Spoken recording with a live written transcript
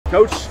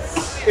Coach,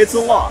 it's a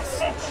loss,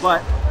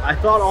 but I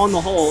thought on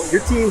the whole,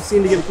 your team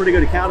seemed to give a pretty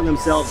good account of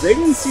themselves. They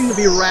didn't seem to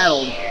be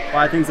rattled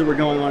by things that were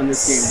going on in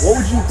this game. What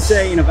would you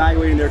say in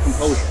evaluating their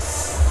composure?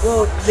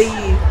 Well, the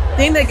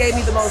thing that gave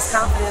me the most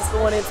confidence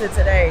going into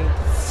today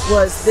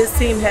was this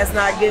team has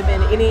not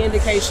given any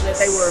indication that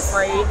they were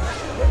afraid,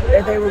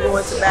 that they were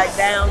going to back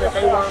down, that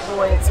they weren't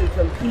going to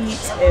compete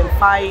and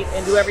fight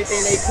and do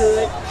everything they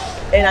could.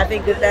 And I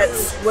think that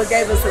that's what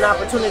gave us an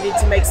opportunity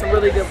to make some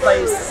really good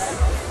plays.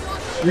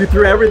 You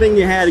threw everything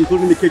you had,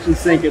 including the kitchen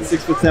sink, at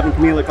 6'7"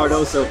 Camila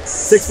Cardoso,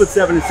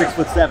 6'7" and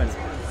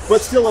 6'7".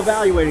 But still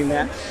evaluating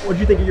that, what did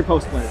you think of your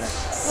post play today?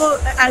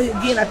 Well,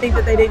 I think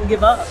that they didn't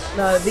give up.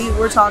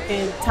 We're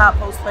talking top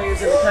post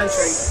players in the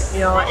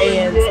country,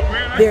 and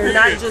they're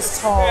not just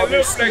tall,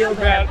 they're skilled,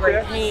 they have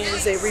great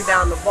hands, they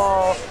rebound the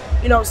ball.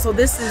 So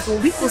this is,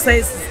 when people say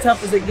it's as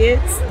tough as it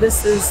gets,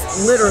 this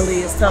is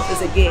literally as tough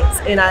as it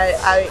gets. And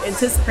I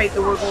anticipate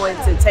that we're going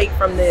to take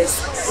from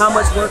this how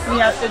much work we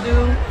have to do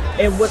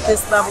and what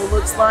this level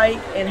looks like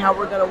and how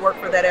we're going to work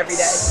for that every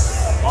day.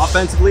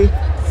 Offensively,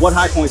 what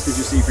high points did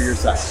you see for your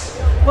side?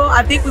 Well,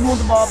 I think we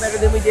moved the ball better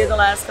than we did the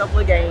last couple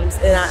of games,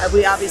 and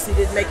we obviously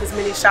didn't make as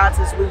many shots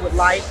as we would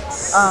like,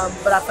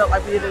 but I felt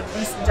like we did a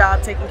decent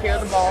job taking care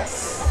of the ball.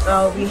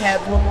 We had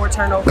one more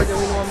turnover than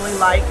we normally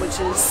like, which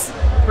is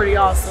pretty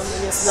awesome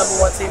against the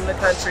 #1 team in the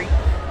country.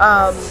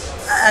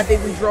 I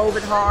think we drove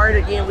it hard.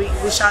 Again, we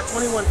shot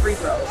 21 free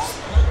throws,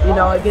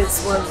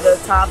 against one of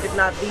the top, if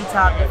not the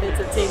top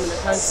defensive team in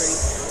the country.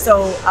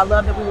 So I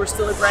love that we were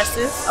still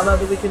aggressive. I love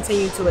that we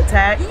continue to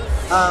attack.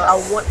 I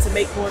want to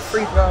make more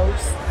free throws.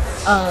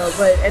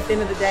 But at the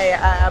end of the day,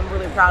 I'm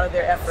really proud of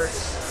their effort.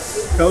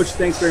 Coach,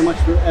 thanks very much,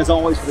 as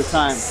always, for the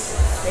time.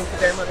 Thank you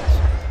very much.